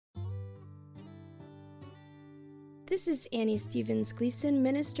This is Annie Stevens Gleason,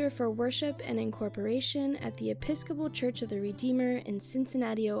 Minister for Worship and Incorporation at the Episcopal Church of the Redeemer in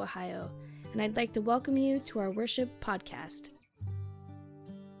Cincinnati, Ohio, and I'd like to welcome you to our worship podcast.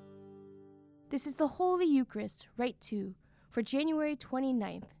 This is the Holy Eucharist, Rite 2, for January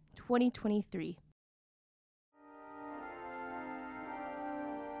 29th, 2023.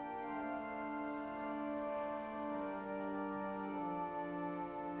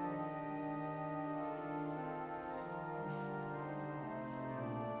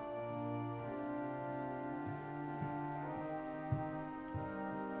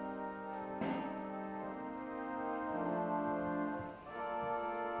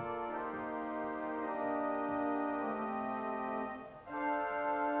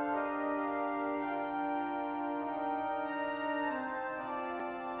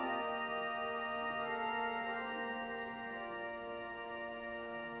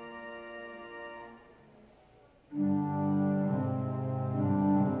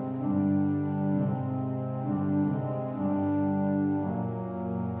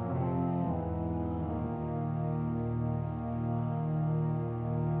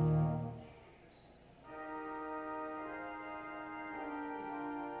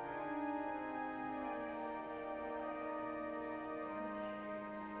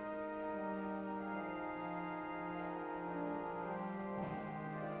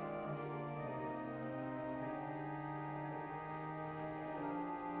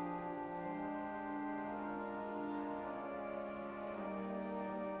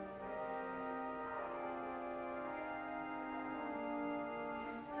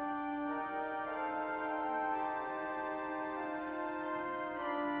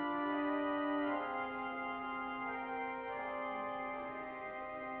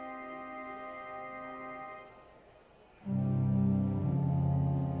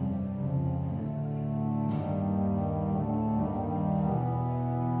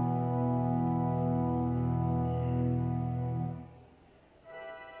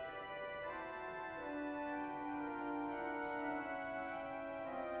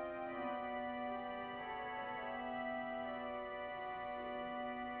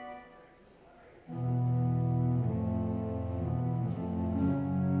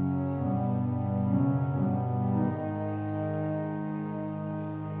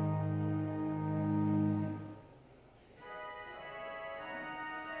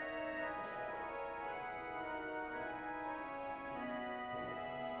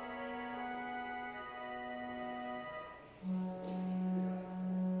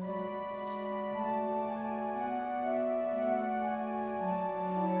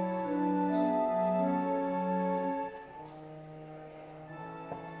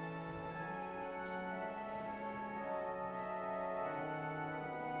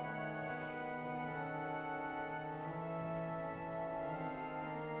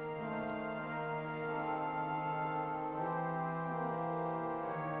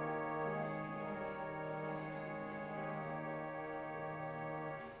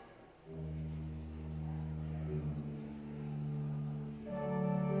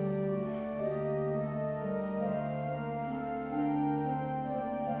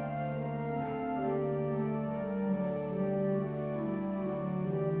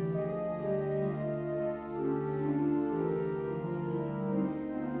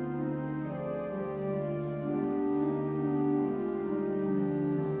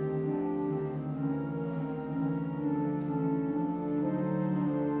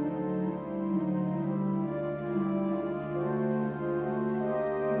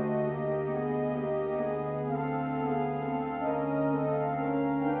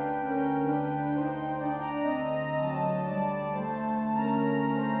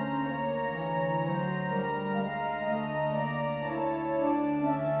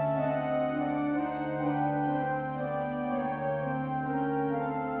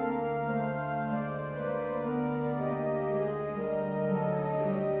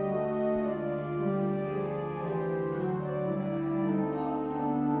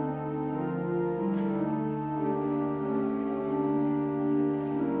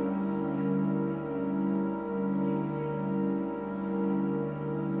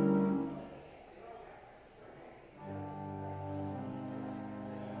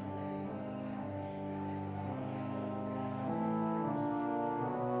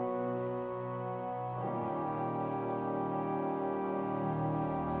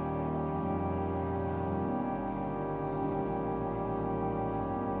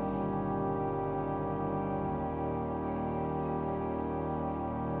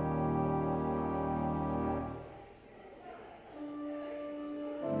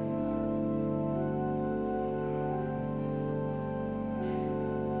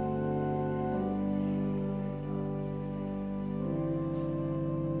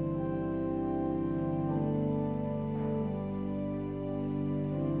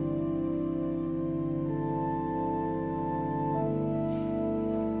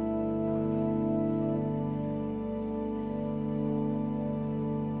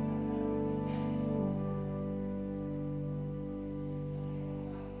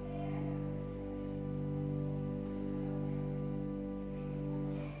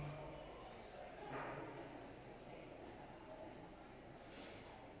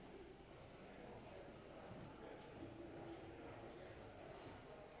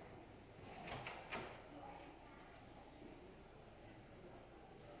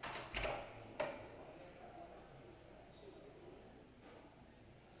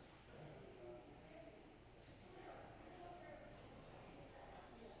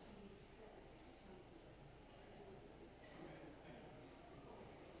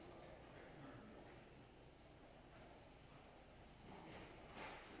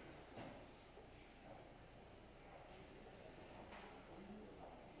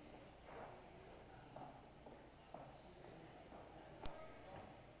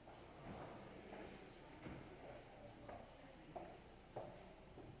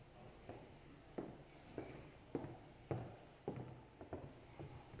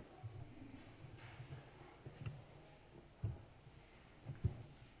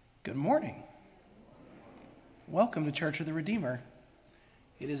 Good morning. Welcome to Church of the Redeemer.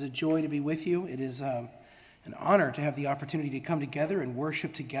 It is a joy to be with you. It is an honor to have the opportunity to come together and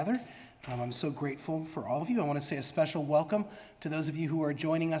worship together. I'm so grateful for all of you. I want to say a special welcome to those of you who are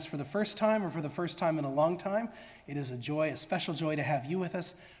joining us for the first time or for the first time in a long time. It is a joy, a special joy to have you with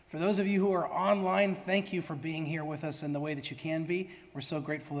us. For those of you who are online, thank you for being here with us in the way that you can be. We're so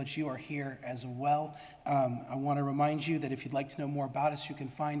grateful that you are here as well. I want to remind you that if you'd like to know more about us, you can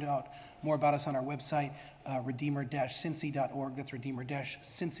find out more about us on our website, redeemer-cincy.org. That's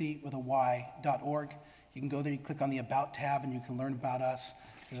redeemer-cincy with a y.org. You can go there, you click on the About tab, and you can learn about us.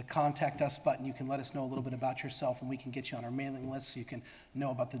 There's a Contact Us button. You can let us know a little bit about yourself, and we can get you on our mailing list so you can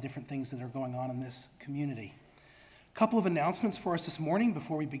know about the different things that are going on in this community. A couple of announcements for us this morning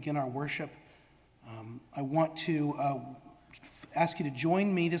before we begin our worship. I want to ask you to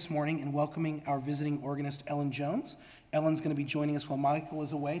join me this morning in welcoming our visiting organist, Ellen Jones. Ellen's going to be joining us while Michael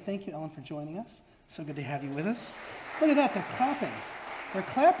is away. Thank you, Ellen, for joining us. So good to have you with us. Look at that. They're clapping. They're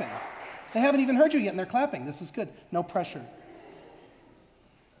clapping. They haven't even heard you yet, and they're clapping. This is good. No pressure.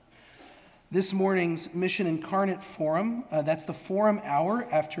 This morning's Mission Incarnate Forum, that's the forum hour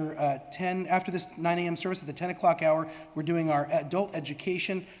after this 9 a.m. service. At the 10 o'clock hour, we're doing our adult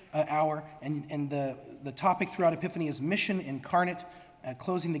education hour, and the topic throughout Epiphany is Mission Incarnate,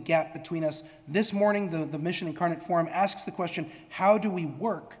 closing the gap between us. This morning, the Mission Incarnate Forum asks the question, how do we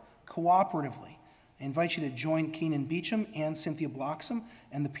work cooperatively? I invite you to join Keenan Beecham and Cynthia Bloxam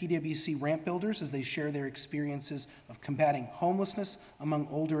and the PWC Ramp Builders as they share their experiences of combating homelessness among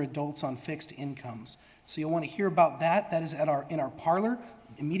older adults on fixed incomes. So you'll want to hear about that. That is in our parlor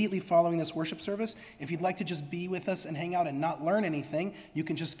immediately following this worship service. If you'd like to just be with us and hang out and not learn anything, you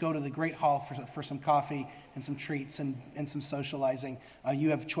can just go to the Great Hall for some coffee and some treats and some socializing.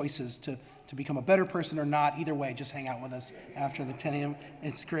 You have choices to become a better person or not. Either way, just hang out with us after the 10 a.m.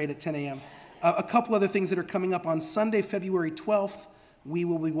 It's great at 10 a.m. A couple other things that are coming up on Sunday, February 12th. We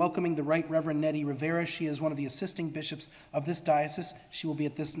will be welcoming the Right Reverend Nettie Rivera. She is one of the assisting bishops of this diocese. She will be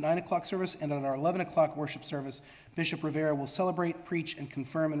at this 9 o'clock service, and at our 11 o'clock worship service, Bishop Rivera will celebrate, preach, and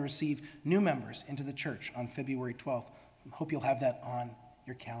confirm and receive new members into the church on February 12th. I hope you'll have that on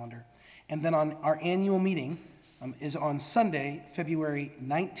your calendar. And then on our annual meeting is on Sunday, February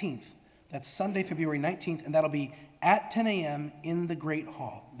 19th. That's Sunday, February 19th, and that'll be at 10 a.m. in the Great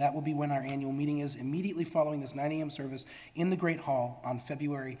Hall. That will be when our annual meeting is, immediately following this 9 a.m. service in the Great Hall on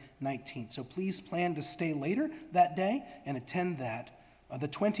February 19th. So please plan to stay later that day and attend that. The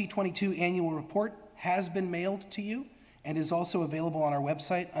 2022 annual report has been mailed to you and is also available on our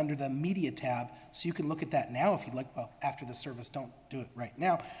website under the Media tab, so you can look at that now if you'd like. Well, after the service, don't do it right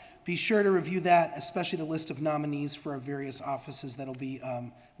now. Be sure to review that, especially the list of nominees for our various offices that'll be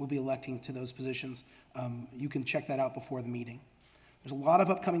we'll be electing to those positions. You can check that out before the meeting. There's a lot of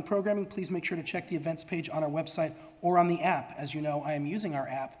upcoming programming. Please make sure to check the events page on our website or on the app. As you know, I am using our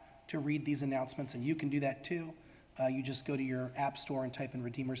app to read these announcements, and you can do that too. You just go to your app store and type in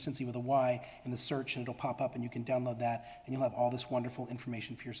Redeemer Cincy with a Y in the search, and it'll pop up, and you can download that, and you'll have all this wonderful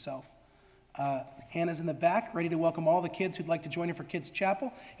information for yourself. Hannah's in the back, ready to welcome all the kids who'd like to join her for Kids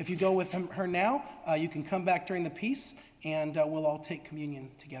Chapel. If you go with her now, you can come back during the peace, and we'll all take communion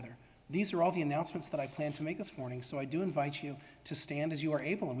together. These are all the announcements that I plan to make this morning, so I do invite you to stand as you are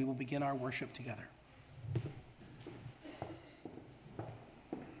able, and we will begin our worship together.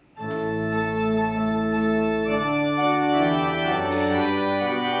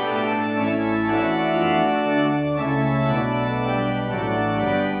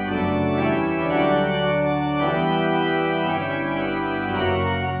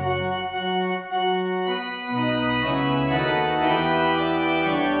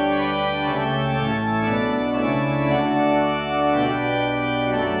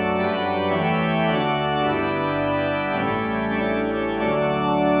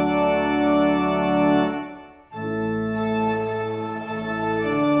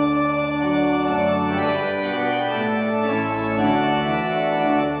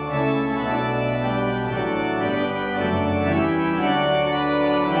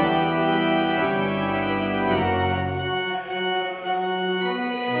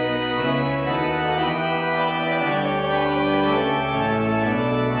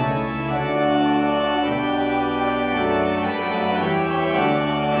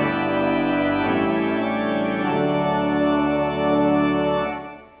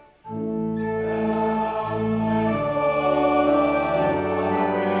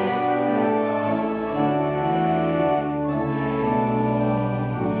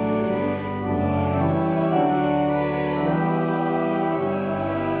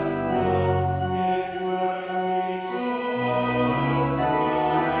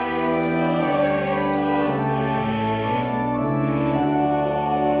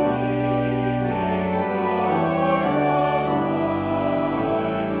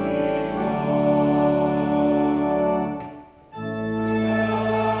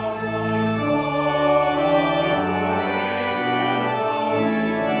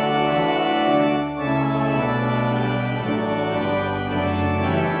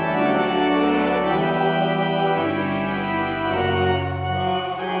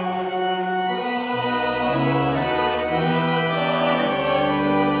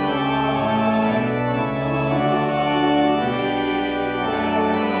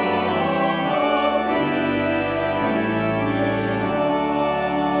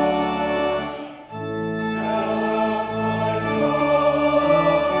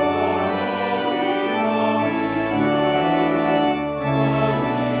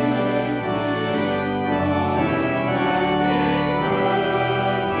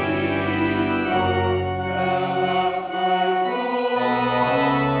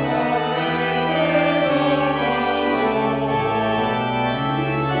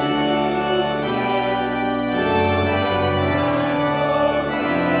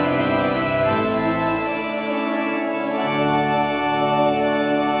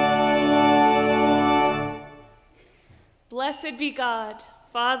 Blessed be God,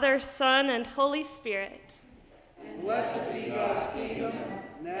 Father, Son, and Holy Spirit. And blessed be God's kingdom,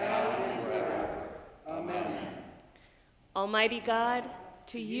 now and forever. Amen. Almighty God,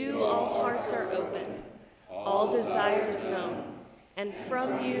 to you all hearts are open, all desires known, and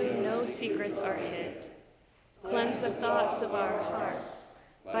from you no secrets are hid. Cleanse the thoughts of our hearts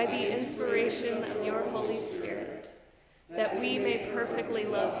by the inspiration of your Holy Spirit, that we may perfectly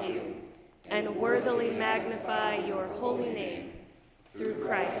love you and worthily magnify your holy name, through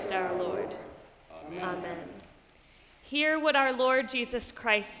Christ our Lord. Amen. Hear what our Lord Jesus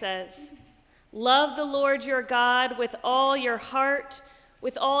Christ says. Love the Lord your God with all your heart,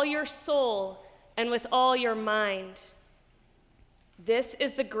 with all your soul, and with all your mind. This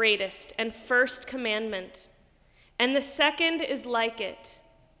is the greatest and first commandment, and the second is like it.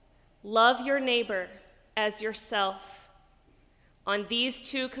 Love your neighbor as yourself. On these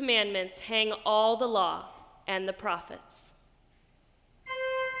two commandments hang all the law and the prophets.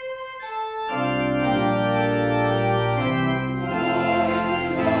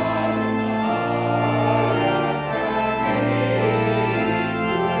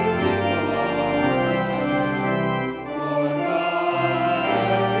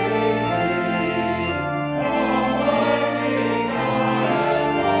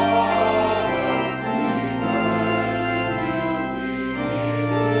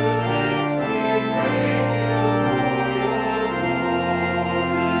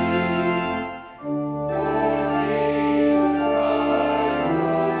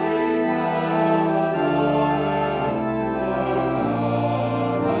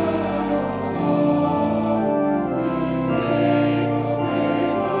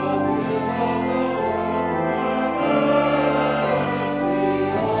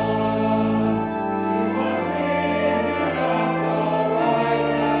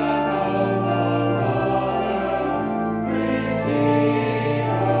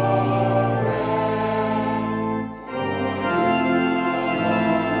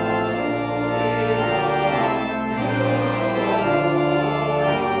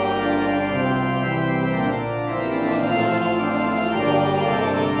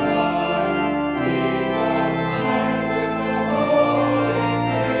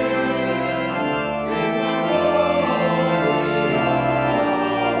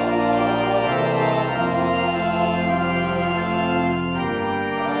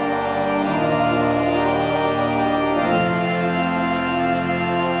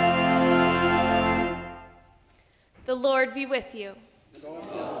 The Lord be with you. And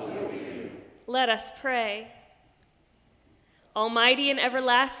also with you. Let us pray. Almighty and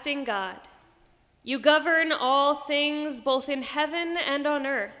everlasting God, you govern all things both in heaven and on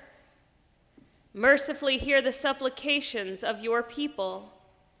earth. Mercifully hear the supplications of your people,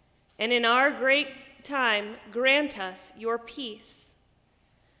 and in our great time grant us your peace.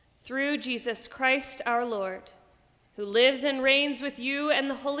 Through Jesus Christ our Lord, who lives and reigns with you and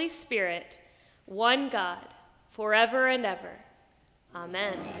the Holy Spirit, one God, forever and ever.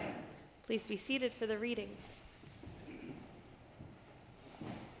 Amen. Please be seated for the readings.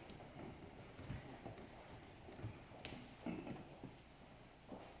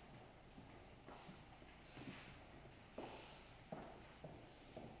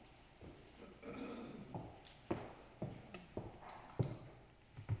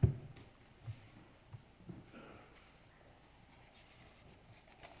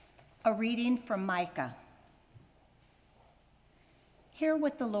 A reading from Micah. Hear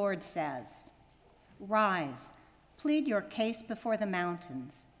what the Lord says. Rise, plead your case before the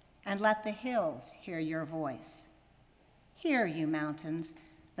mountains, and let the hills hear your voice. Hear, you mountains,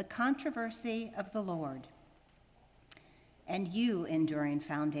 the controversy of the Lord, and you enduring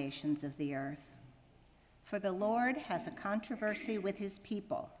foundations of the earth. For the Lord has a controversy with his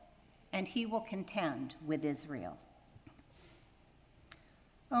people, and he will contend with Israel.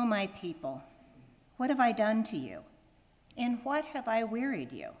 O my people, what have I done to you? In what have I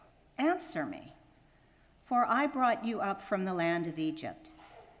wearied you? Answer me. For I brought you up from the land of Egypt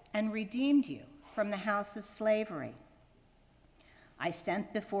and redeemed you from the house of slavery. I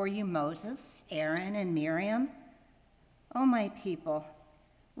sent before you Moses, Aaron, and Miriam. O my people,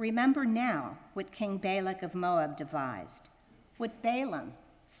 remember now what King Balak of Moab devised, what Balaam,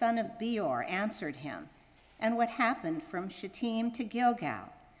 son of Beor, answered him, and what happened from Shittim to Gilgal,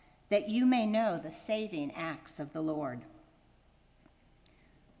 that you may know the saving acts of the Lord.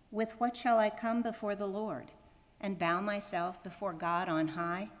 With what shall I come before the Lord and bow myself before God on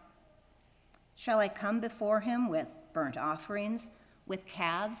high? Shall I come before him with burnt offerings, with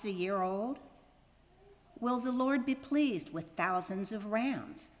calves a year old? Will the Lord be pleased with thousands of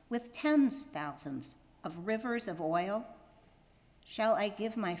rams, with tens thousands of rivers of oil? Shall I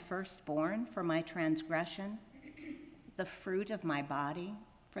give my firstborn for my transgression, the fruit of my body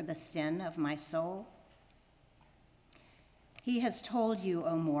for the sin of my soul? He has told you,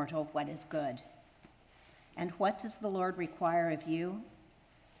 O mortal, what is good. And what does the Lord require of you?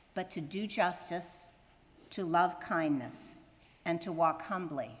 But to do justice, to love kindness, and to walk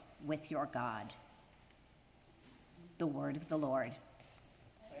humbly with your God. The word of the Lord.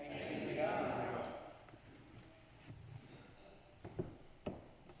 Thanks be to God.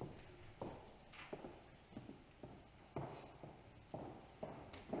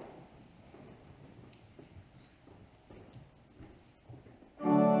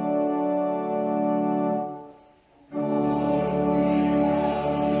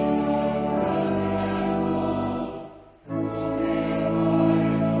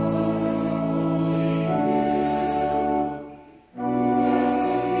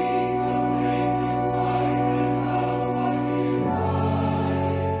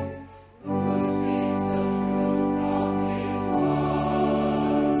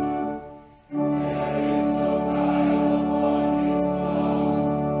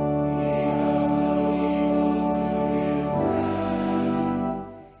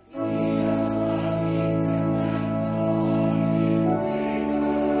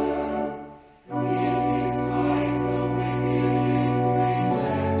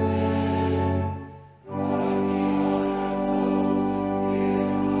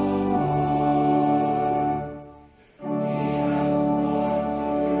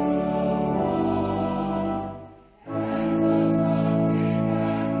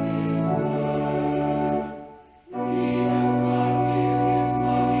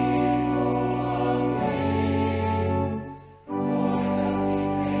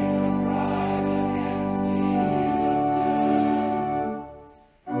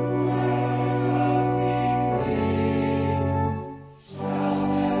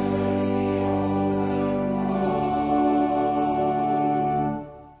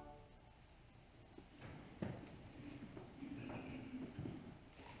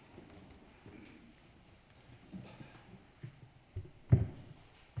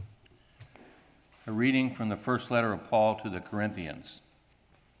 A reading from the first letter of Paul to the Corinthians.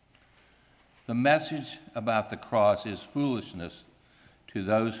 The message about the cross is foolishness to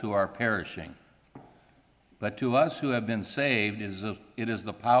those who are perishing, but to us who have been saved it is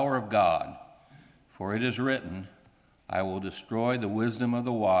the power of God. For it is written, I will destroy the wisdom of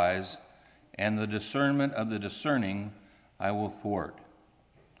the wise, and the discernment of the discerning I will thwart.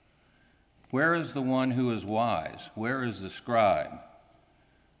 Where is the one who is wise? Where is the scribe?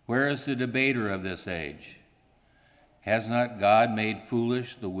 Where is the debater of this age? Has not God made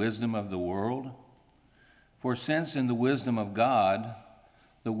foolish the wisdom of the world? For since in the wisdom of God,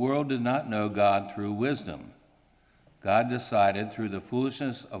 the world did not know God through wisdom, God decided through the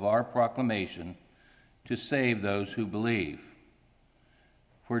foolishness of our proclamation to save those who believe.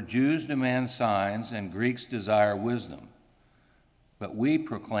 For Jews demand signs and Greeks desire wisdom, but we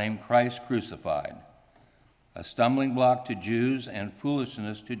proclaim Christ crucified, a stumbling block to Jews and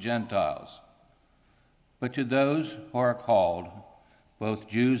foolishness to Gentiles. But to those who are called, both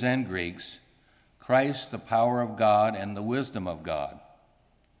Jews and Greeks, Christ the power of God and the wisdom of God.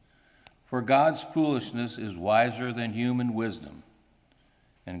 For God's foolishness is wiser than human wisdom,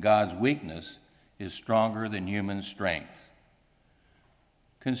 and God's weakness is stronger than human strength.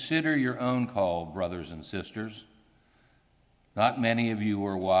 Consider your own call, brothers and sisters. Not many of you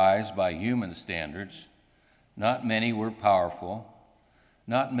were wise by human standards. Not many were powerful,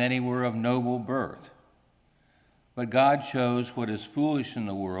 not many were of noble birth. But God chose what is foolish in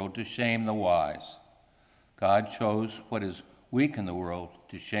the world to shame the wise. God chose what is weak in the world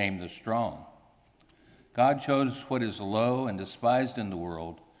to shame the strong. God chose what is low and despised in the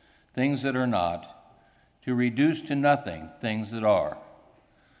world, things that are not, to reduce to nothing things that are,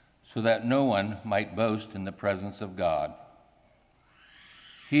 so that no one might boast in the presence of God.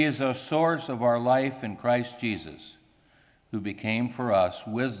 He is a source of our life in Christ Jesus, who became for us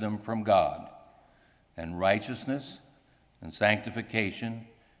wisdom from God, and righteousness, and sanctification,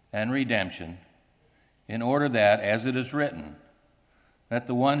 and redemption, in order that, as it is written, let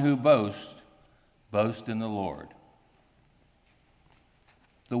the one who boasts boast in the Lord.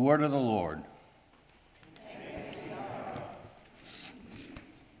 The word of the Lord.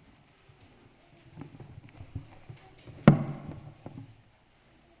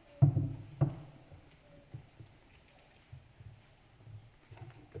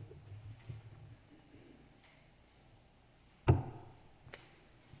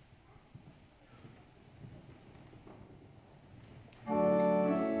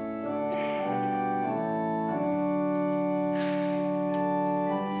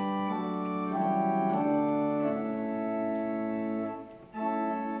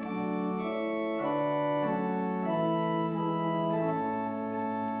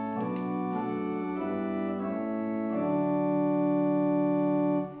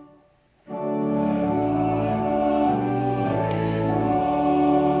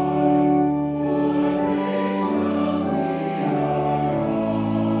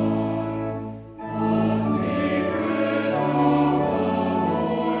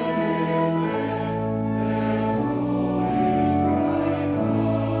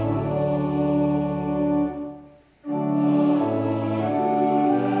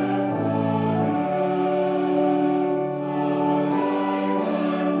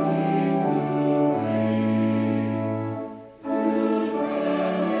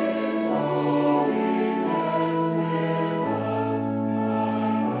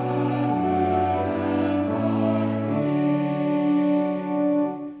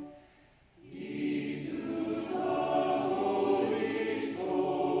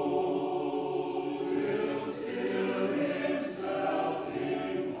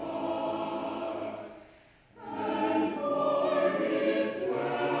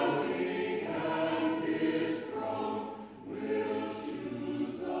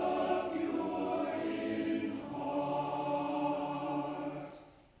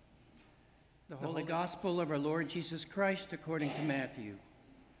 Gospel of our Lord Jesus Christ according to Matthew.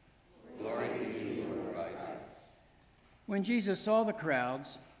 Glory to you, Lord Christ. When Jesus saw the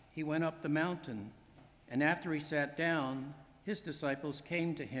crowds, he went up the mountain, and after he sat down, his disciples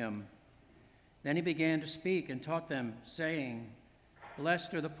came to him. Then he began to speak and taught them, saying,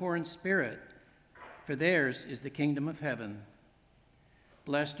 "Blessed are the poor in spirit, for theirs is the kingdom of heaven.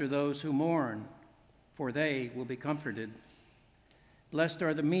 Blessed are those who mourn, for they will be comforted. Blessed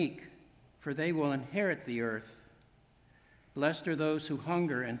are the meek, for they will inherit the earth. Blessed are those who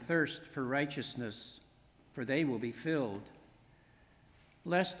hunger and thirst for righteousness, for they will be filled.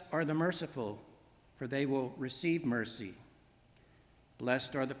 Blessed are the merciful, for they will receive mercy.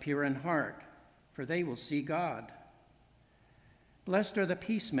 Blessed are the pure in heart, for they will see God. Blessed are the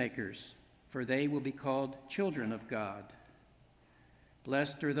peacemakers, for they will be called children of God.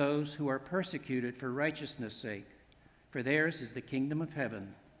 Blessed are those who are persecuted for righteousness' sake, for theirs is the kingdom of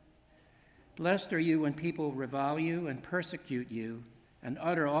heaven. Blessed are you when people revile you and persecute you and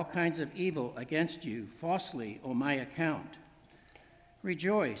utter all kinds of evil against you falsely on my account.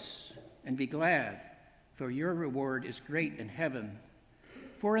 Rejoice and be glad, for your reward is great in heaven.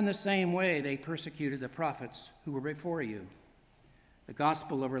 For in the same way they persecuted the prophets who were before you." The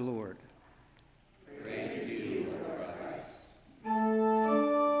Gospel of our Lord. Praise to you, Lord Christ.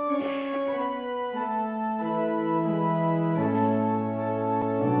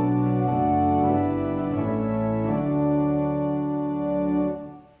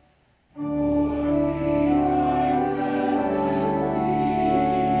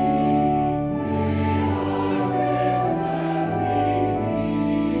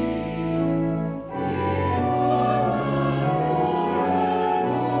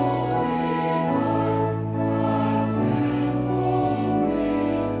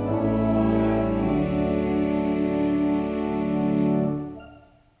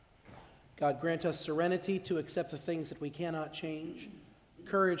 God, grant us serenity to accept the things that we cannot change,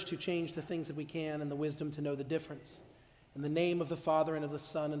 courage to change the things that we can, and the wisdom to know the difference. In the name of the Father, and of the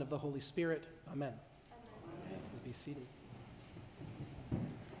Son, and of the Holy Spirit, amen. Please be seated.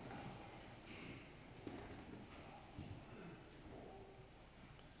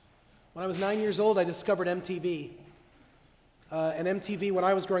 When I was 9 years old, I discovered MTV. And MTV, when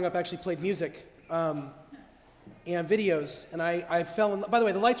I was growing up, actually played music. And videos, and I fell in. By the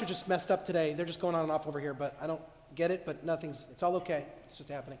way, the lights are just messed up today. They're just going on and off over here, but I don't get it, but it's all okay. It's just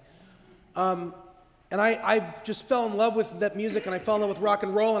happening. And I just fell in love with that music, and I fell in love with rock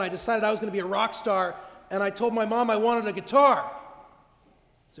and roll, and I decided I was going to be a rock star, and I told my mom I wanted a guitar.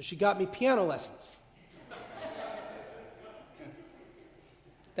 So she got me piano lessons.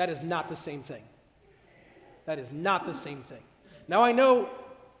 That is not the same thing. That is not the same thing. Now I know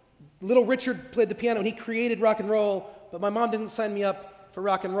Little Richard played the piano and he created rock and roll, but my mom didn't sign me up for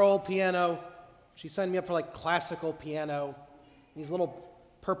rock and roll piano. She signed me up for like classical piano, these little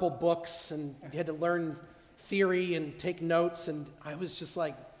purple books, and you had to learn theory and take notes, and I was just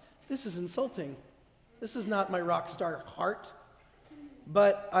like, this is insulting. This is not my rock star heart.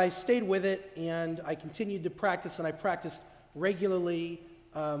 But I stayed with it, and I continued to practice, and I practiced regularly.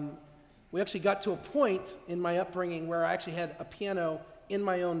 We actually got to a point in my upbringing where I actually had a piano in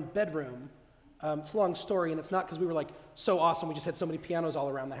my own bedroom. It's a long story, and it's not because we were like so awesome, we just had so many pianos all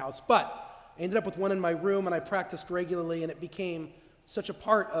around the house, but I ended up with one in my room, and I practiced regularly, and it became such a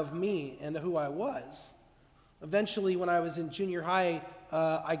part of me and who I was. Eventually, when I was in junior high,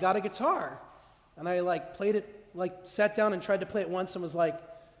 I got a guitar, and I played it, sat down and tried to play it once and was like,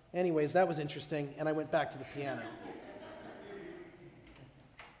 anyways, that was interesting, and I went back to the piano.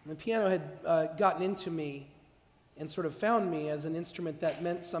 And the piano had gotten into me and sort of found me as an instrument that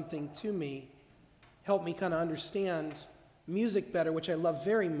meant something to me, helped me kind of understand music better, which I love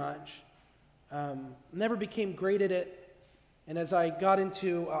very much. Never became great at it, and as I got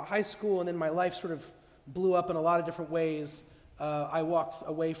into high school and then my life sort of blew up in a lot of different ways, I walked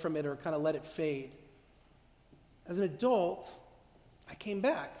away from it or kind of let it fade. As an adult, I came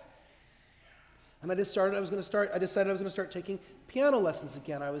back. And I decided I was going to start taking piano lessons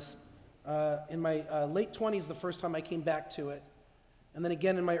again. I was in my late 20s the first time I came back to it, and then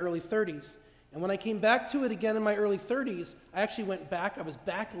again in my early 30s. And when I came back to it again in my early 30s, I actually went back. I was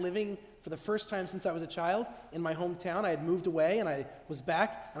back living for the first time since I was a child in my hometown. I had moved away, and I was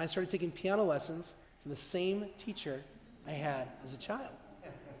back, and I started taking piano lessons from the same teacher I had as a child.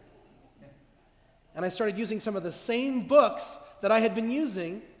 And I started using some of the same books that I had been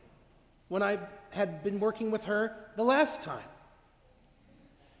using when I had been working with her the last time.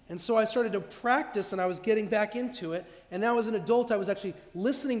 And so I started to practice, and I was getting back into it. And now as an adult, I was actually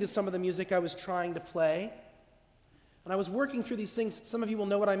listening to some of the music I was trying to play. And I was working through these things. Some of you will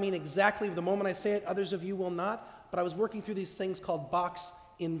know what I mean exactly the moment I say it. Others of you will not. But I was working through these things called box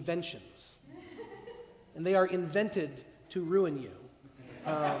inventions. And they are invented to ruin you.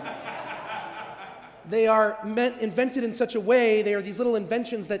 They are invented in such a way, they are these little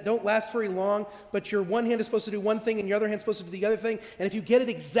inventions that don't last very long, but your one hand is supposed to do one thing and your other hand is supposed to do the other thing. And if you get it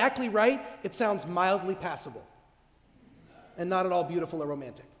exactly right, it sounds mildly passable and not at all beautiful or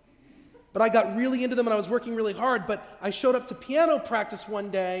romantic. But I got really into them and I was working really hard, but I showed up to piano practice one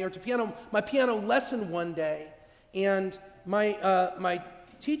day, or to my piano lesson one day, and my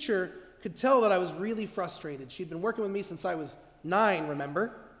teacher could tell that I was really frustrated. She'd been working with me since I was 9,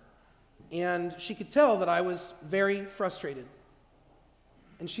 remember? And she could tell that I was very frustrated.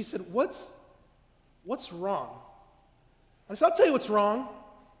 And she said, what's wrong? I said, I'll tell you what's wrong.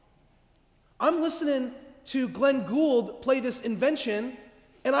 I'm listening to Glenn Gould play this invention,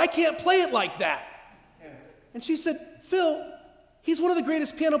 and I can't play it like that. And she said, Phil, he's one of the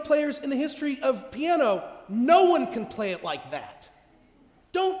greatest piano players in the history of piano. No one can play it like that.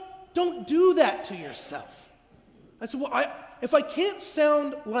 Don't do that to yourself. I said, well, if I can't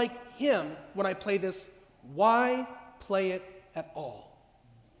sound like him when I play this, why play it at all?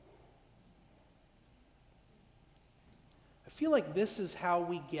 I feel like this is how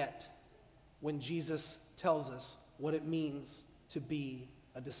we get when Jesus tells us what it means to be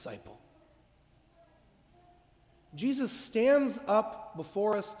a disciple. Jesus stands up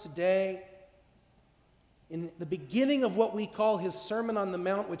before us today in the beginning of what we call his Sermon on the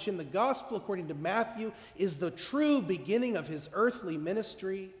Mount, which in the Gospel, according to Matthew, is the true beginning of his earthly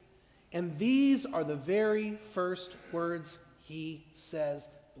ministry. And these are the very first words he says,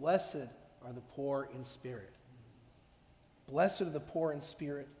 "Blessed are the poor in spirit. Blessed are the poor in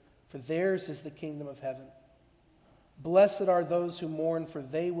spirit, for theirs is the kingdom of heaven. Blessed are those who mourn, for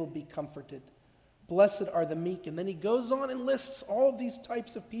they will be comforted. Blessed are the meek." And then he goes on and lists all of these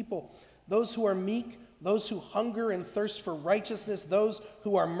types of people. Those who are meek, those who hunger and thirst for righteousness, those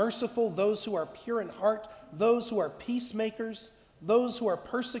who are merciful, those who are pure in heart, those who are peacemakers, those who are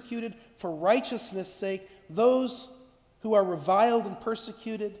persecuted for righteousness' sake, those who are reviled and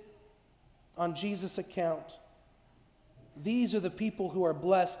persecuted on Jesus' account. These are the people who are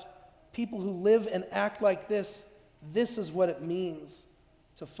blessed, people who live and act like this. This is what it means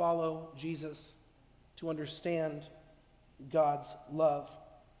to follow Jesus, to understand God's love.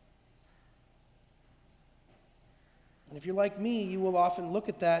 And if you're like me, you will often look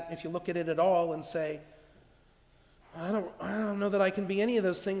at that, if you look at it at all, and say, I don't know that I can be any of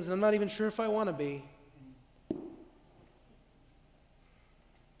those things, and I'm not even sure if I want to be.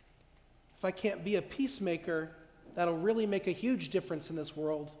 If I can't be a peacemaker, that'll really make a huge difference in this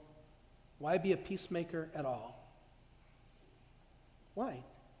world. Why be a peacemaker at all? Why?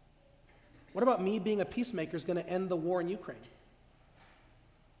 What about me being a peacemaker is going to end the war in Ukraine?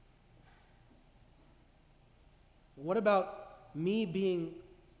 What about me being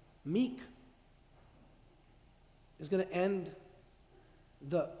meek is going to end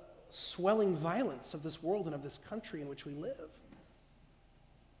the swelling violence of this world and of this country in which we live?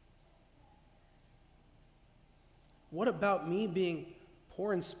 What about me being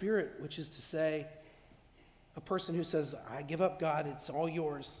poor in spirit, which is to say, a person who says, I give up, God, it's all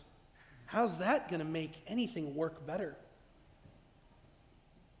yours? How's that going to make anything work better?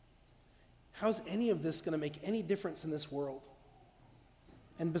 How's any of this going to make any difference in this world?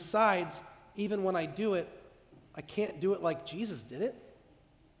 And besides, even when I do it, I can't do it like Jesus did it.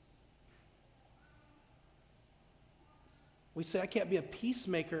 We say I can't be a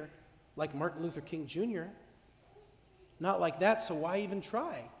peacemaker like Martin Luther King Jr. Not like that, so why even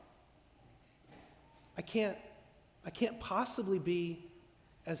try? I can't possibly be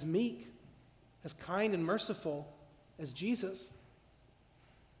as meek, as kind and merciful as Jesus,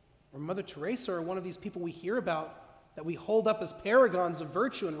 or Mother Teresa, or one of these people we hear about that we hold up as paragons of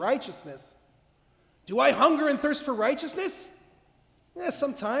virtue and righteousness. Do I hunger and thirst for righteousness? Yeah,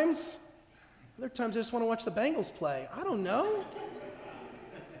 sometimes. Other times I just want to watch the Bengals play. I don't know.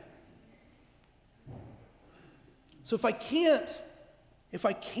 So if I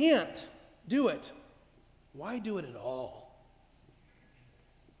can't do it, why do it at all?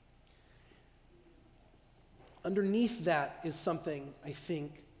 Underneath that is something, I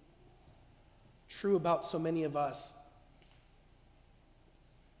think, true about so many of us,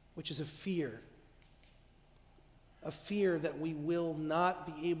 which is a fear that we will not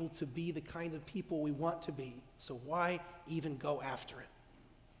be able to be the kind of people we want to be. So why even go after it?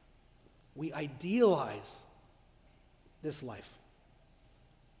 We idealize this life.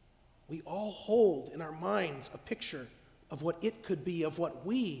 We all hold in our minds a picture of what it could be, of what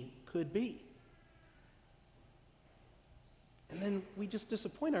we could be. And then we just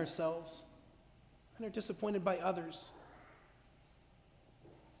disappoint ourselves and are disappointed by others.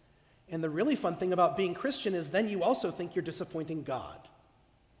 And the really fun thing about being Christian is then you also think you're disappointing God.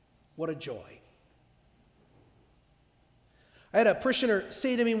 What a joy. I had a parishioner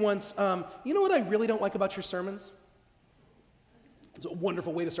say to me once, you know what I really don't like about your sermons? It's a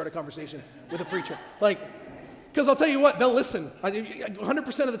wonderful way to start a conversation with a preacher. Because I'll tell you what, they'll listen.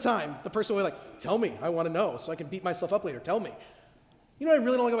 100% of the time, the person will be like, tell me, I want to know so I can beat myself up later. Tell me. You know what I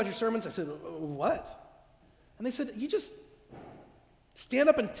really don't like about your sermons? I said, what? And they said, you just stand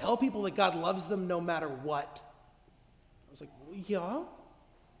up and tell people that God loves them no matter what. I was like, well, yeah.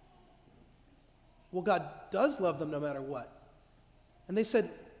 Well, God does love them no matter what. And they said,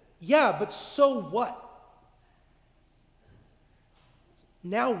 yeah, but so what?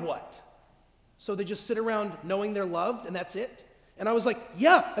 Now what? So they just sit around knowing they're loved and that's it? And I was like,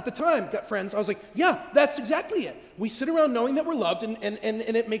 yeah, at the time, got friends, I was like, yeah, that's exactly it. We sit around knowing that we're loved and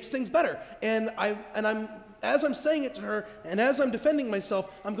it makes things better. And I'm as I'm saying it to her and as I'm defending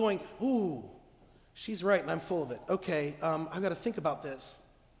myself, I'm going, ooh, she's right and I'm full of it. Okay, I've got to think about this.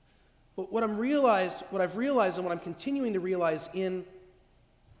 But what I've realized and what I'm continuing to realize in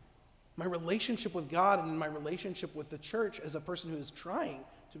my relationship with God and in my relationship with the church as a person who is trying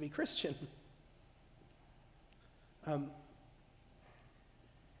to be Christian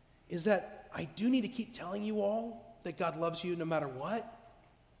is that I do need to keep telling you all that God loves you no matter what.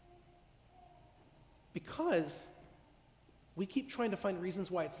 Because we keep trying to find reasons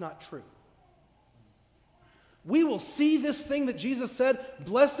why it's not true. We will see this thing that Jesus said,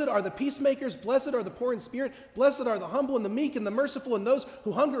 blessed are the peacemakers, blessed are the poor in spirit, blessed are the humble and the meek and the merciful and those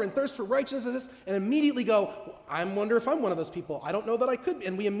who hunger and thirst for righteousness, and immediately go, I wonder if I'm one of those people. I don't know that I could be.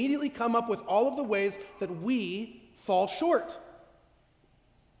 And we immediately come up with all of the ways that we fall short.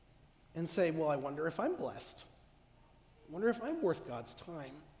 And say, well, I wonder if I'm blessed. I wonder if I'm worth God's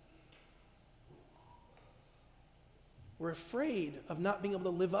time. We're afraid of not being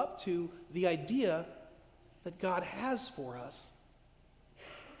able to live up to the idea that God has for us.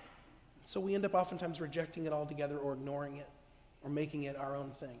 So we end up oftentimes rejecting it altogether or ignoring it or making it our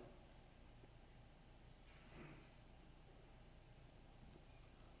own thing.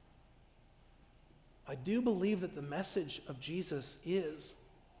 I do believe that the message of Jesus is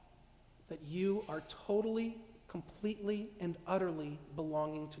that you are totally, completely, and utterly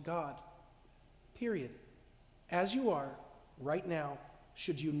belonging to God. Period. As you are right now,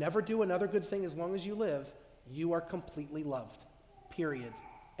 should you never do another good thing as long as you live, you are completely loved. Period.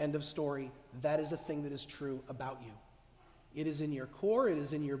 End of story. That is a thing that is true about you. It is in your core. It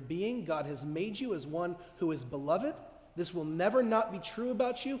is in your being. God has made you as one who is beloved. This will never not be true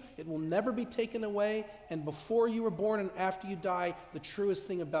about you. It will never be taken away. And before you were born and after you die, the truest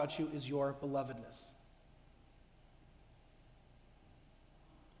thing about you is your belovedness.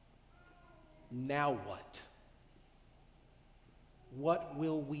 Now what? What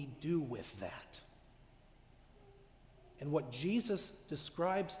will we do with that? And what Jesus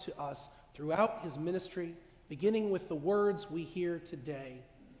describes to us throughout his ministry, beginning with the words we hear today,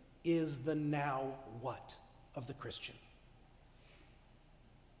 is the now what of the Christian.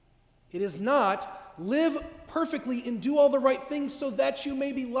 It is not live perfectly and do all the right things so that you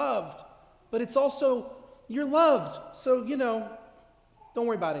may be loved, but it's also you're loved, so, don't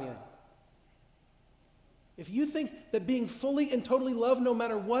worry about anything. If you think that being fully and totally loved no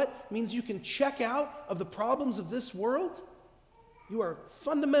matter what means you can check out of the problems of this world, you are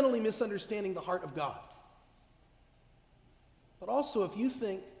fundamentally misunderstanding the heart of God. But also, if you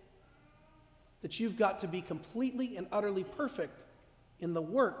think that you've got to be completely and utterly perfect in the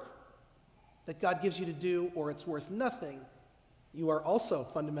work that God gives you to do, or it's worth nothing, you are also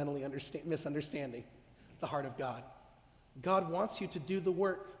fundamentally misunderstanding the heart of God. God wants you to do the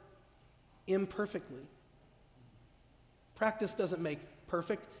work imperfectly. Practice doesn't make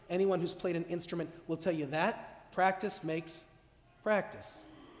perfect. Anyone who's played an instrument will tell you that. Practice makes practice.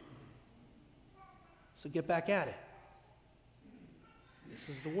 So get back at it. This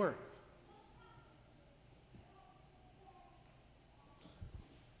is the work.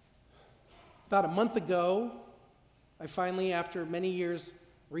 About a month ago, I finally, after many years,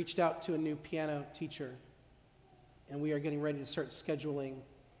 reached out to a new piano teacher. And we are getting ready to start scheduling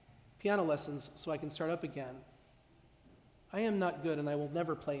piano lessons so I can start up again. I am not good and I will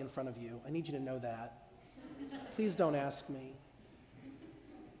never play in front of you. I need you to know that. Please don't ask me.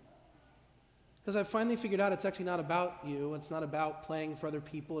 Because I've finally figured out it's actually not about you. It's not about playing for other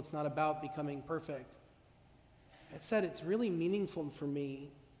people. It's not about becoming perfect. It said it's really meaningful for me,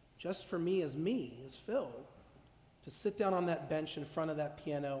 just for me, as Phil, to sit down on that bench in front of that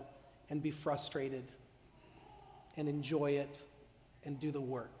piano and be frustrated. and enjoy it and do the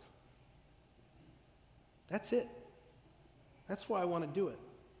work. That's it. That's why I want to do it.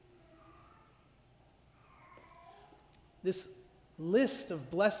 This list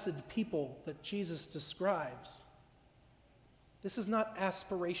of blessed people that Jesus describes, this is not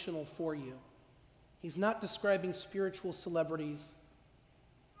aspirational for you. He's not describing spiritual celebrities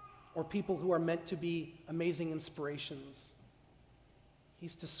or people who are meant to be amazing inspirations.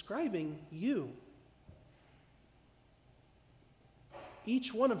 He's describing you.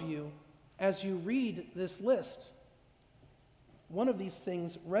 Each one of you, as you read this list, one of these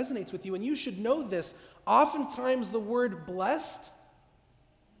things resonates with you, and you should know this. Oftentimes the word blessed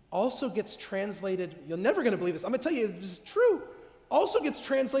also gets translated, you're never going to believe this, I'm going to tell you this is true, also gets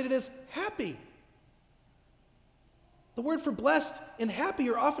translated as happy. The word for blessed and happy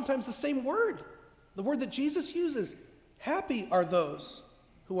are oftentimes the same word. The word that Jesus uses. Happy are those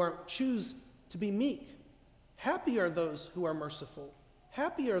who choose to be meek. Happy are those who are merciful.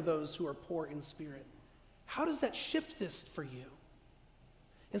 Happy are those who are poor in spirit. How does that shift this for you?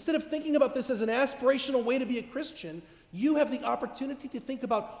 Instead of thinking about this as an aspirational way to be a Christian, you have the opportunity to think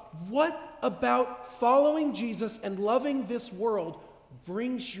about what about following Jesus and loving this world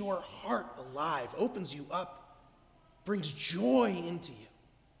brings your heart alive, opens you up, brings joy into you.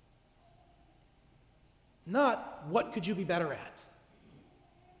 Not what could you be better at.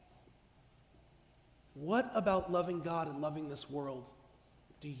 What about loving God and loving this world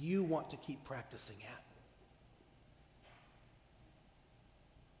do you want to keep practicing at?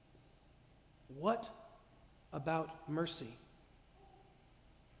 What about mercy,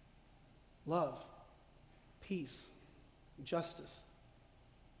 love, peace, justice?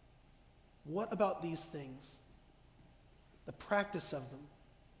 What about these things, the practice of them,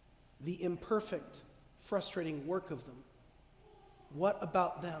 the imperfect, frustrating work of them, what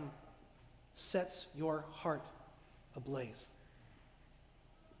about them sets your heart ablaze?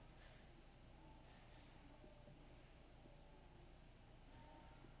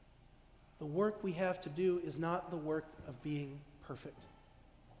 The work we have to do is not the work of being perfect.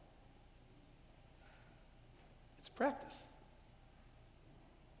 It's practice.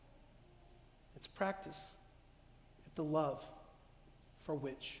 It's practice at the love for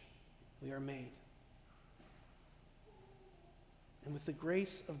which we are made. And with the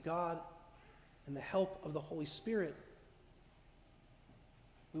grace of God and the help of the Holy Spirit,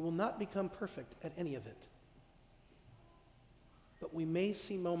 we will not become perfect at any of it. But we may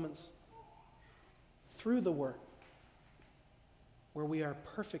see moments through the work where we are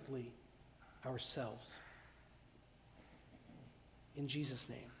perfectly ourselves. In Jesus'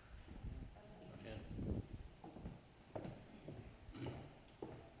 name.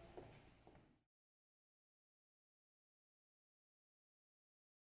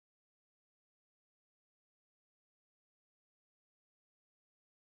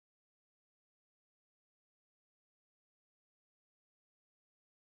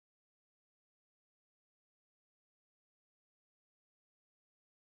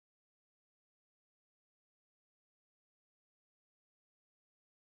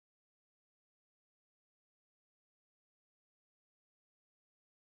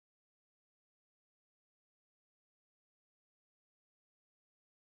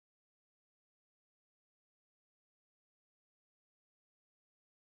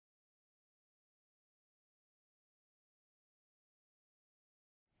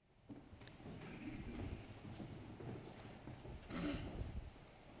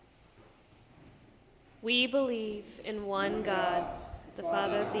 We believe in one God, the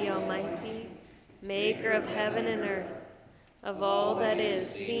Father, the Almighty, maker of heaven and earth, of all that is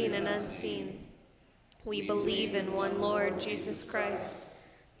seen and unseen. We believe in one Lord Jesus Christ,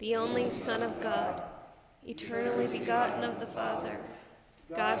 the only Son of God, eternally begotten of the Father,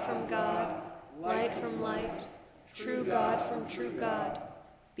 God from God, light from light, true God from true God,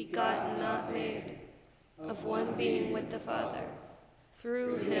 begotten, not made, of one being with the Father.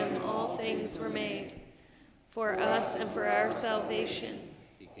 Through him all things were made. For us and for our salvation,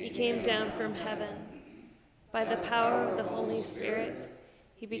 he came down from heaven. By the power of the Holy Spirit,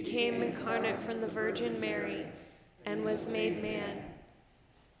 he became incarnate from the Virgin Mary and was made man.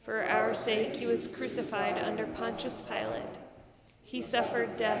 For our sake, he was crucified under Pontius Pilate. He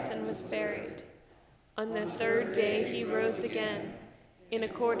suffered death and was buried. On the third day, he rose again, in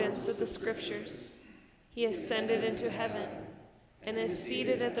accordance with the Scriptures. He ascended into heaven and is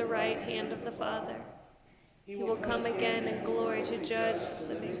seated at the right hand of the Father. He will come again in glory to judge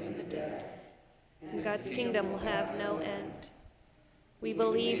the living and the dead, and God's kingdom will have no end. We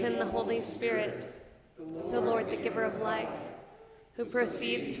believe in the Holy Spirit, the Lord, the giver of life, who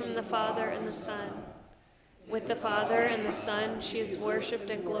proceeds from the Father and the Son, With the Father and the Son, she is worshipped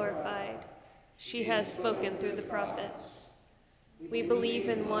and glorified. She has spoken through the prophets. We believe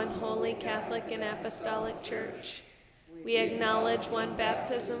in one holy Catholic and Apostolic Church. We acknowledge one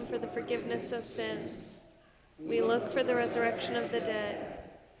baptism for the forgiveness of sins. We look for the resurrection of the dead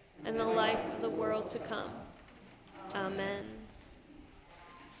and the life of the world to come. Amen.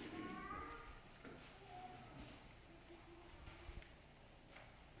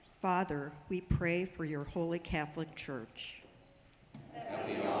 Father, we pray for your holy Catholic Church. That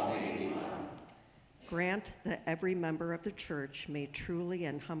we all may be one. Grant that every member of the Church may truly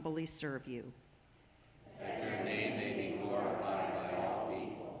and humbly serve you. That your name may be glorified by all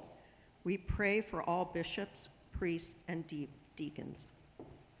people. We pray for all bishops, priests, and deacons.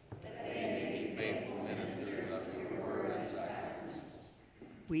 That they may be faithful ministers of your word and sacraments.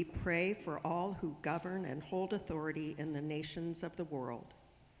 We pray for all who govern and hold authority in the nations of the world.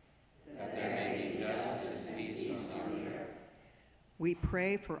 That there may be justice and peace on the earth. We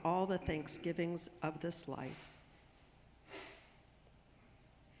pray for all the thanksgivings of this life.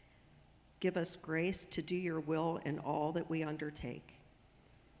 Give us grace to do your will in all that we undertake.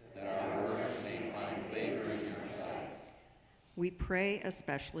 That our work may find favor in your sight. We pray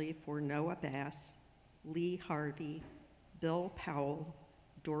especially for Noah Bass, Lee Harvey, Bill Powell,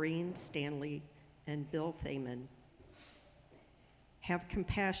 Doreen Stanley, and Bill Thaman. Have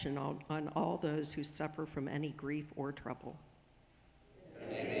compassion on all those who suffer from any grief or trouble.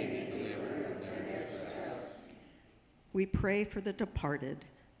 That they may be delivered from their distress. We pray for the departed,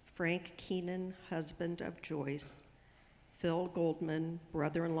 Frank Keenan, husband of Joyce, Phil Goldman,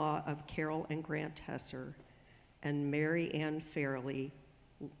 brother-in-law of Carol and Grant Hesser, and Mary Ann Fairley,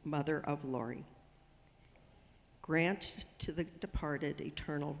 mother of Lori. Grant to the departed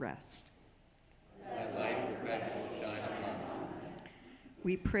eternal rest. Let light perpetual shine upon them.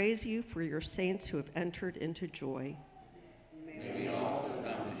 We praise you for your saints who have entered into joy. May we also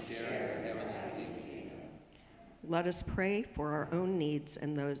come to share your heavenly kingdom. Let us pray for our own needs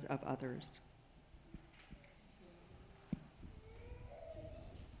and those of others.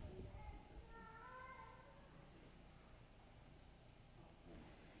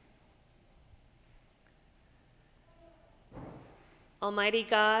 Almighty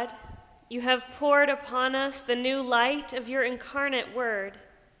God, you have poured upon us the new light of your incarnate word.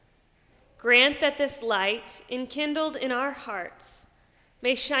 Grant that this light, enkindled in our hearts,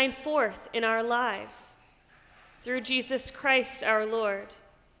 may shine forth in our lives. Through Jesus Christ our Lord,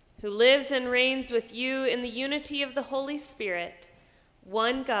 who lives and reigns with you in the unity of the Holy Spirit,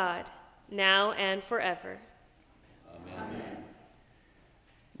 one God, now and forever. Amen.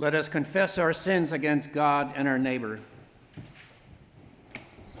 Let us confess our sins against God and our neighbor.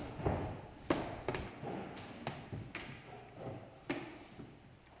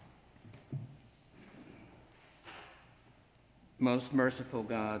 Most merciful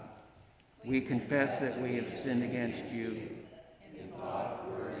God, we confess that we have sinned against you In thought,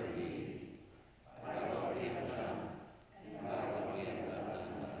 word, and deed, by what we have done, and by what we have left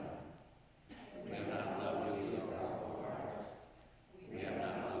undone. We have not loved you with our whole heart. We have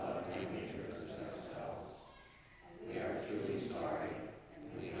not loved our neighbors as ourselves. We are truly sorry, and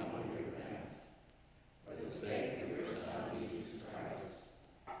we humbly repent. For the sake of your Son, Jesus Christ,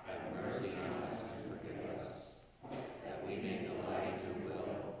 have mercy on us and forgive us, that we may delight in your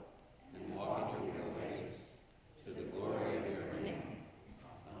will and walk in your ways, to the glory of your name.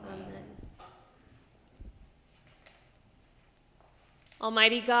 Amen.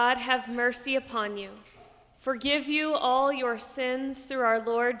 Almighty God, have mercy upon you. Forgive you all your sins through our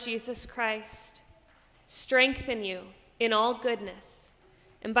Lord Jesus Christ. Strengthen you in all goodness,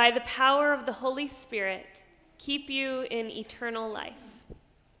 and by the power of the Holy Spirit, keep you in eternal life.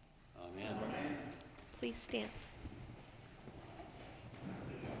 Amen. Please stand.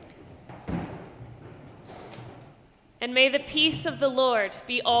 And may the peace of the Lord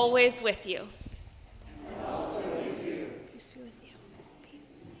be always with you. And also with you. Peace be with you.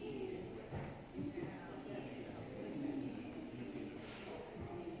 Peace.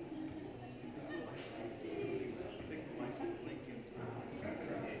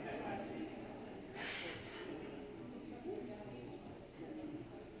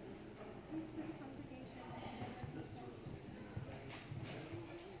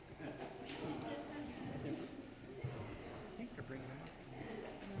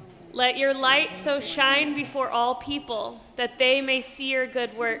 Let your light so shine before all people that they may see your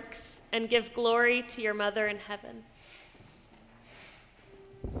good works and give glory to your Mother in heaven.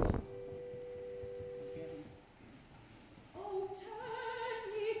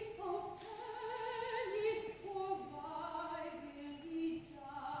 For why will he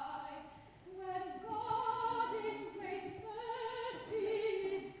die when God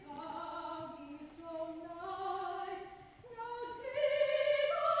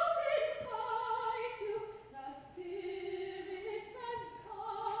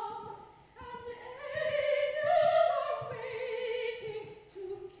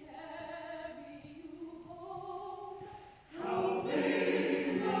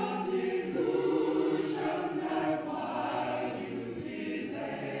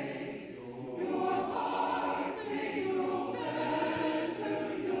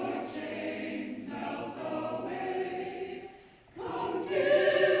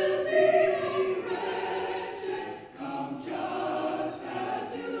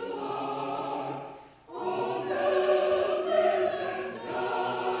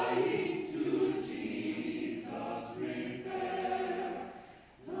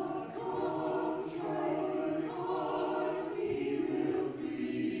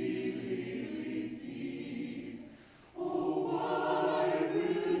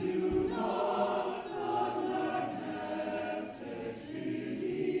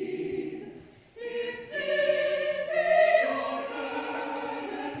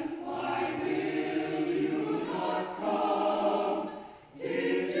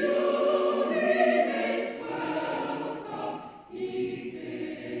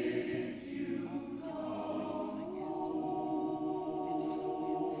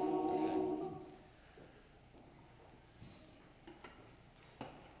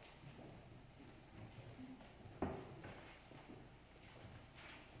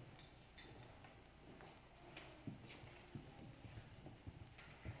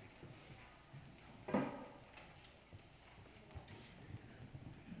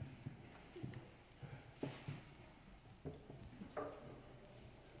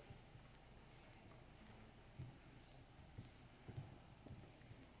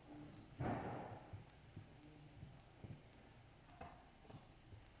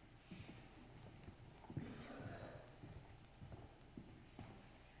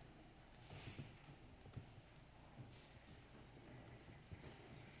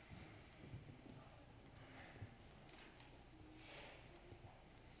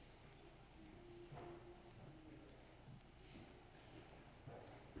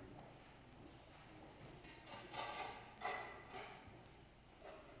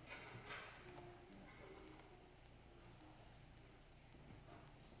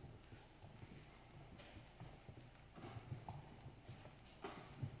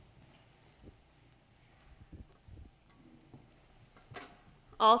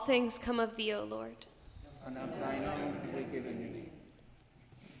All things come of thee, O Lord. And of thine own have we given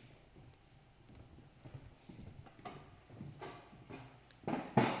thee.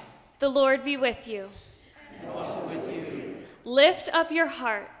 The Lord be with you. And also with you. Lift up your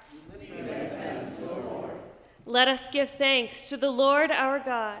hearts. Let us give thanks to the Lord our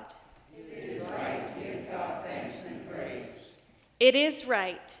God. It is right to give God thanks and praise. It is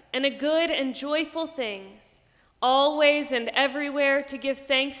right and a good and joyful thing, always and everywhere to give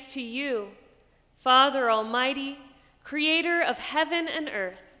thanks to you, Father Almighty, creator of heaven and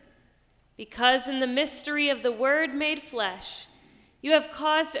earth, because in the mystery of the Word made flesh, you have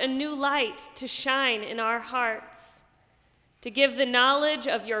caused a new light to shine in our hearts, to give the knowledge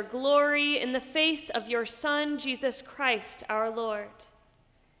of your glory in the face of your Son, Jesus Christ, our Lord.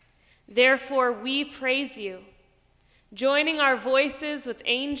 Therefore, we praise you, joining our voices with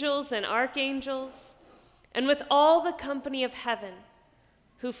angels and archangels, and with all the company of heaven,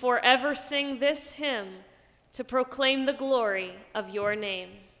 who forever sing this hymn to proclaim the glory of your name.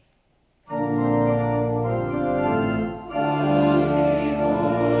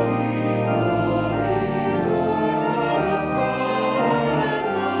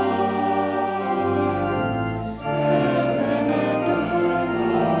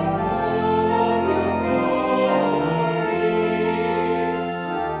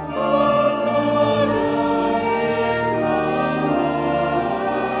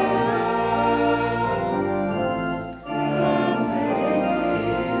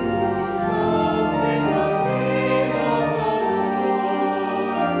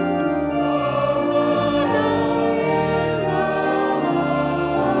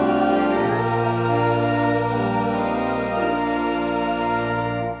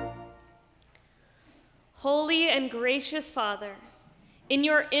 Holy and gracious Father, in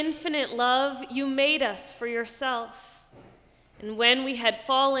your infinite love, you made us for yourself. And when we had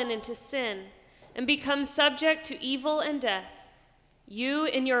fallen into sin and become subject to evil and death, you,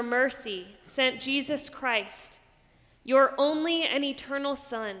 in your mercy, sent Jesus Christ, your only and eternal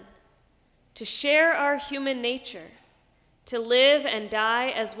Son, to share our human nature, to live and die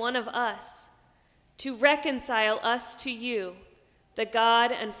as one of us, to reconcile us to you, the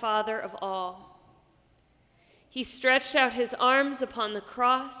God and Father of all. He stretched out his arms upon the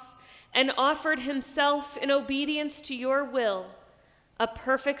cross and offered himself in obedience to your will, a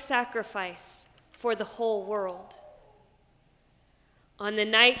perfect sacrifice for the whole world. On the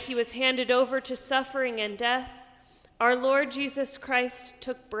night he was handed over to suffering and death, our Lord Jesus Christ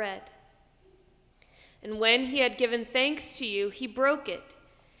took bread. And when he had given thanks to you, he broke it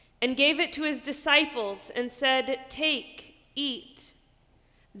and gave it to his disciples and said, "Take, eat.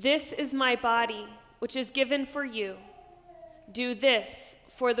 This is my body, which is given for you. Do this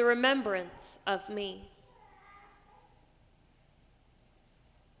for the remembrance of me."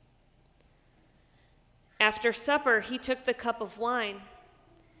 After supper, he took the cup of wine,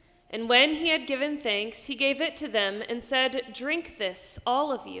 and when he had given thanks, he gave it to them and said, "Drink this,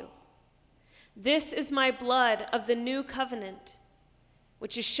 all of you. This is my blood of the new covenant,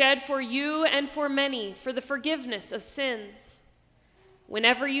 which is shed for you and for many for the forgiveness of sins.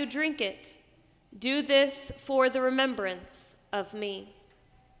 Whenever you drink it, do this for the remembrance of me."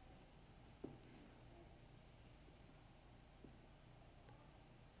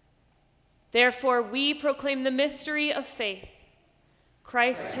 Therefore, we proclaim the mystery of faith.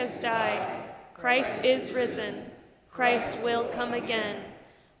 Christ has died. Christ is risen. Christ will come again.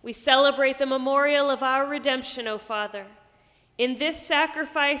 We celebrate the memorial of our redemption, O Father. In this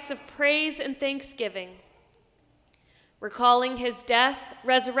sacrifice of praise and thanksgiving, recalling his death,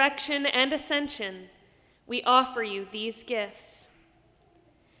 resurrection, and ascension, we offer you these gifts.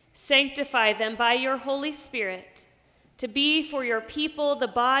 Sanctify them by your Holy Spirit, to be for your people the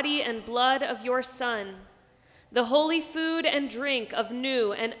body and blood of your Son, the holy food and drink of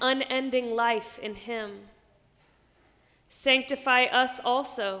new and unending life in him. Sanctify us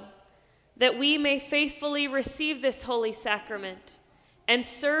also, that we may faithfully receive this holy sacrament and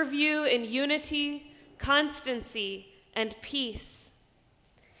serve you in unity, constancy, and peace.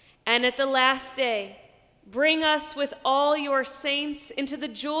 And at the last day, bring us with all your saints into the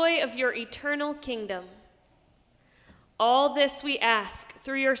joy of your eternal kingdom. All this we ask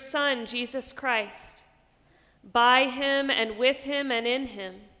through your Son, Jesus Christ, by him and with him and in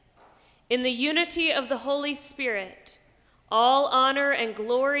him, in the unity of the Holy Spirit. All honor and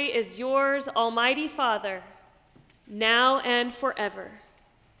glory is yours, Almighty Father, now and forever.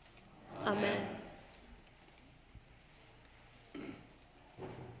 Amen.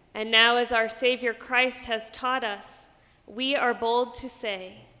 And now, as our Savior Christ has taught us, we are bold to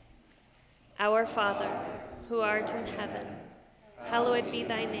say, "Our Father, who art in heaven, hallowed be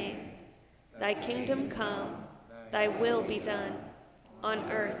thy name. Thy kingdom come, thy will be done, on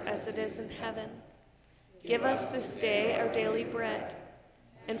earth as it is in heaven. Give us this day our daily bread,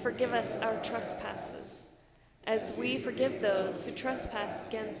 and forgive us our trespasses, as we forgive those who trespass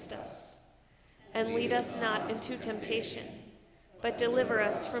against us. And lead us not into temptation, but deliver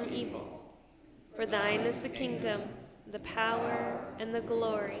us from evil. For thine is the kingdom, the power, and the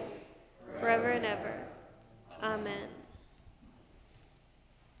glory, forever and ever. Amen.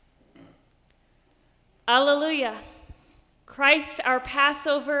 Alleluia. Christ, our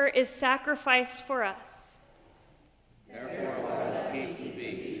Passover, is sacrificed for us. Therefore, let us keep the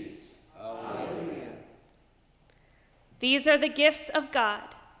feast. Alleluia. These are the gifts of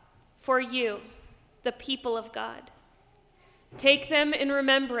God for you, the people of God. Take them in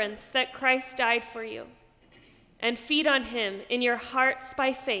remembrance that Christ died for you, and feed on him in your hearts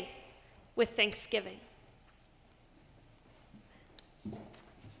by faith with thanksgiving.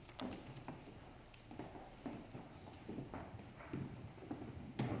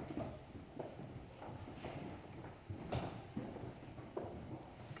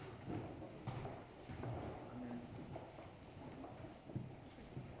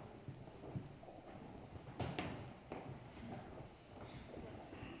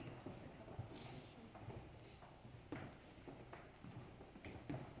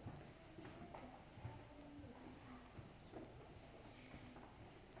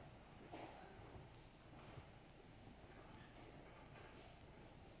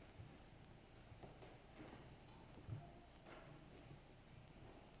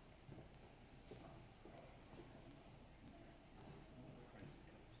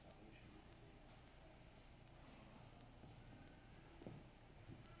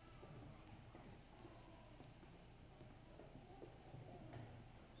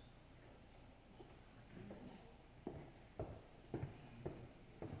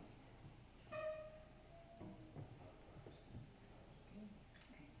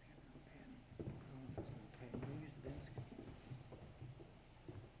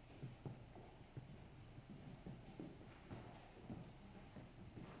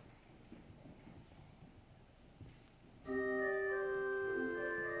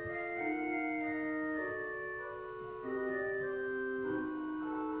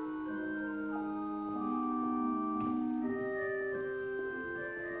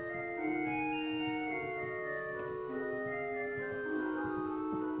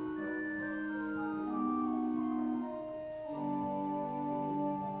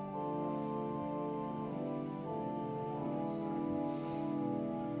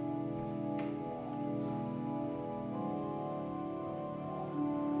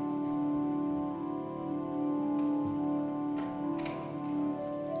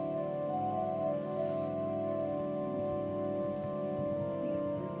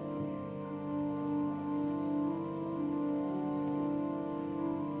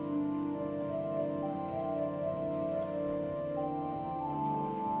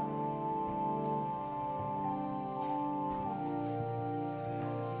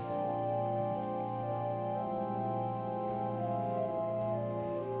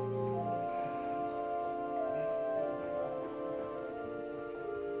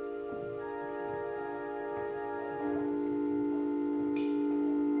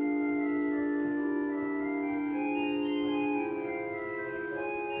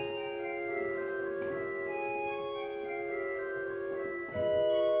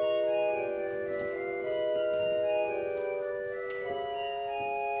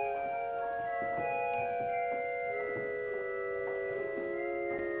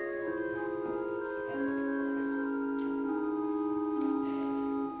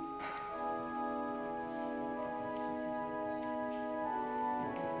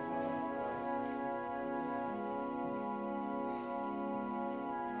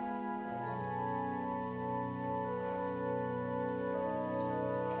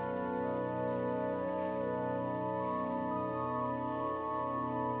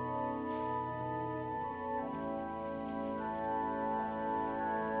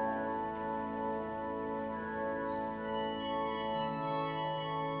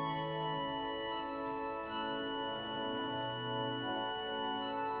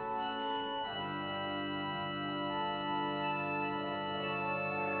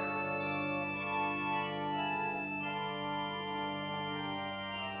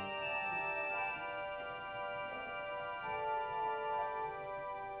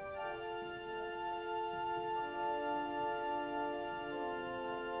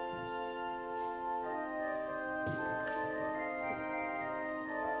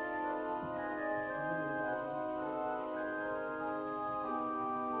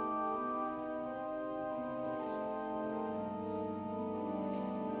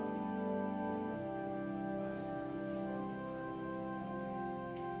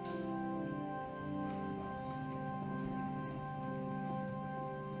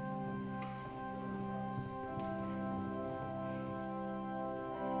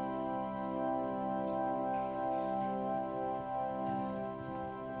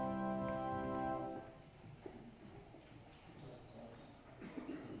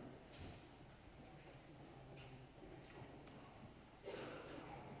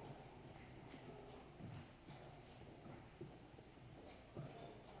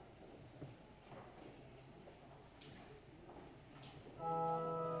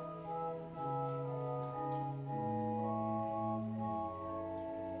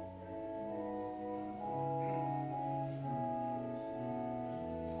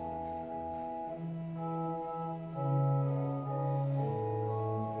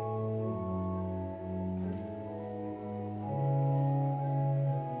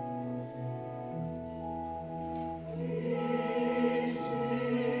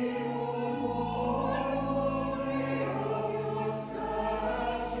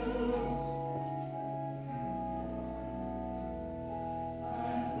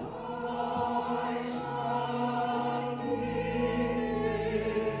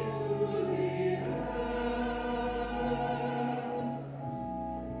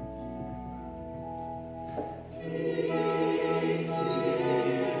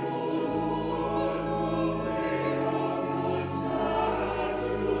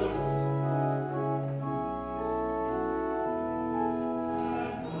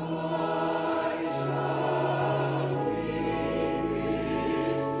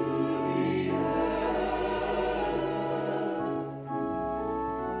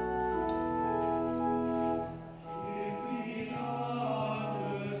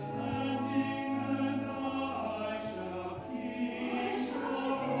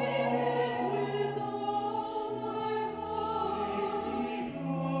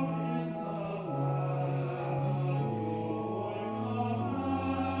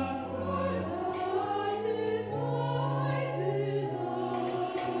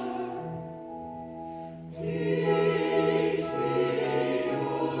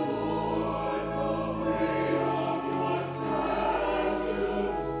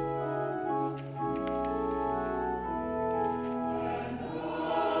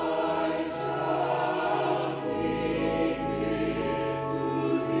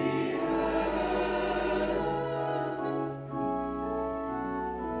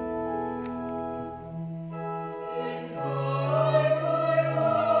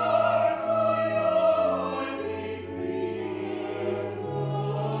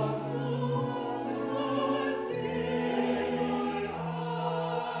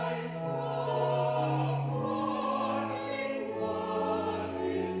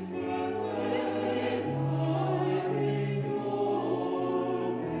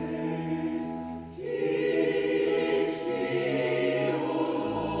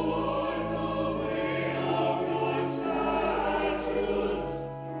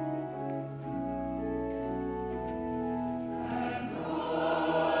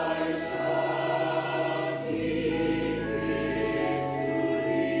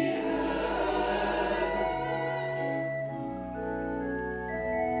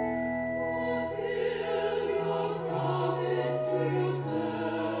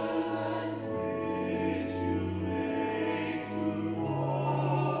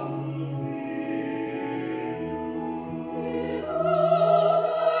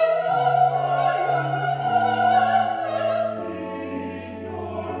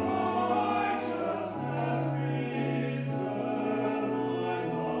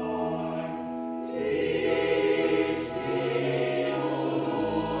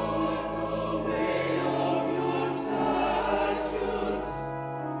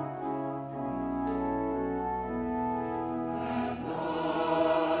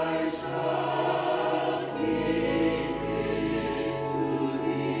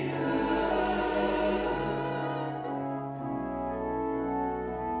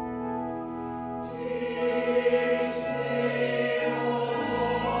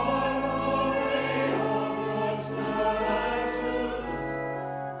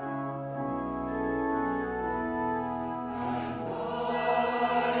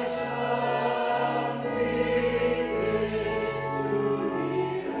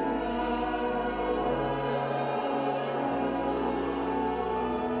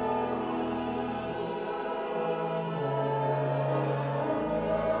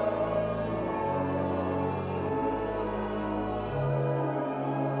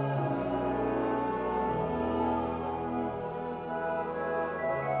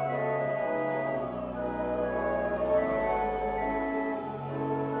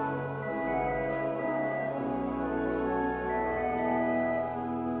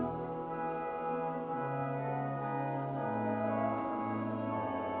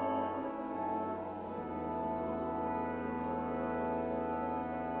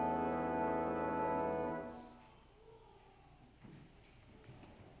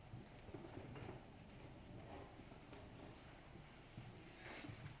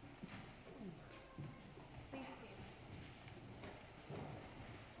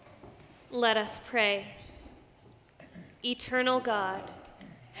 Let us pray. Eternal God,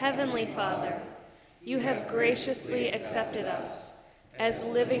 Heavenly Father, you have graciously accepted us as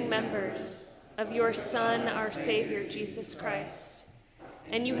living members of your Son, our Savior, Jesus Christ,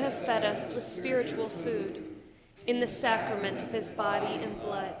 and you have fed us with spiritual food in the sacrament of his body and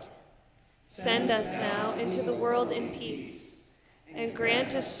blood. Send us now into the world in peace, and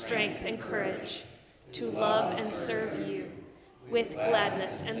grant us strength and courage to love and serve you with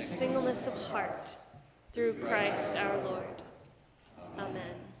gladness and singleness of heart, through Christ our Lord.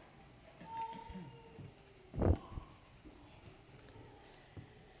 Amen.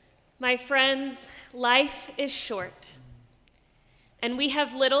 My friends, life is short, and we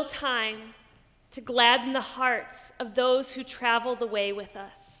have little time to gladden the hearts of those who travel the way with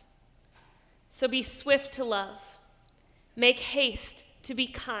us. So be swift to love, make haste to be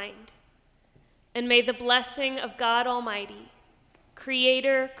kind, and may the blessing of God Almighty,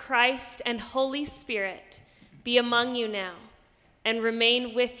 Creator, Christ, and Holy Spirit be among you now and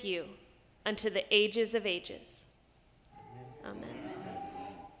remain with you unto the ages of ages. Amen.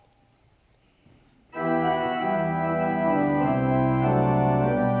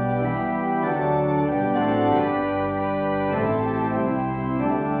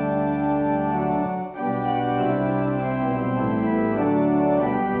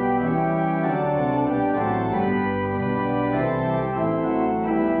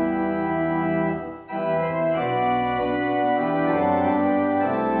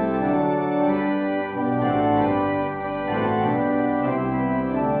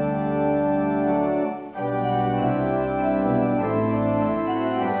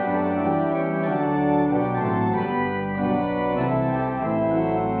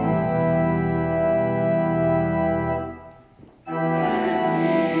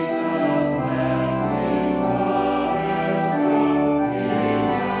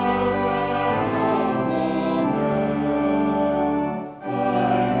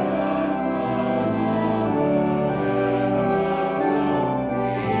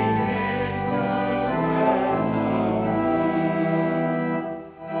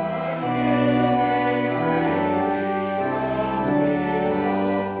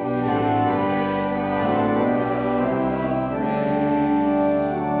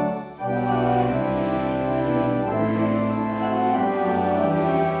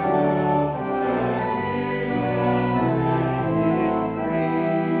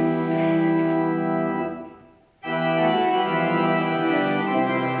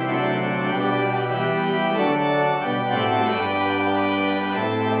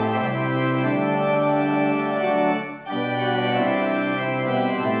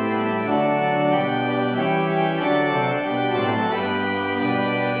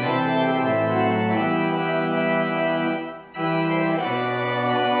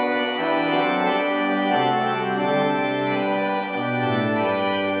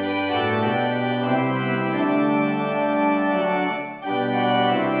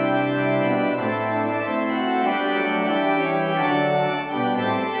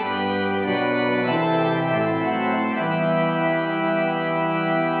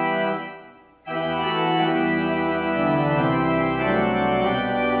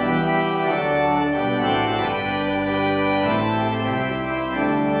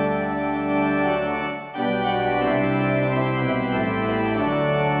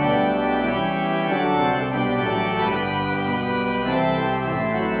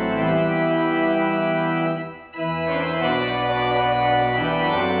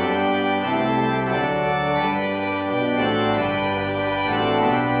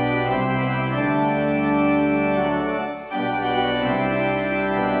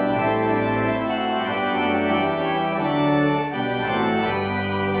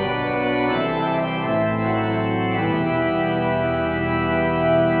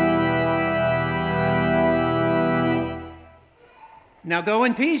 Now go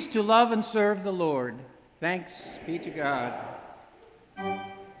in peace to love and serve the Lord. Thanks be to God.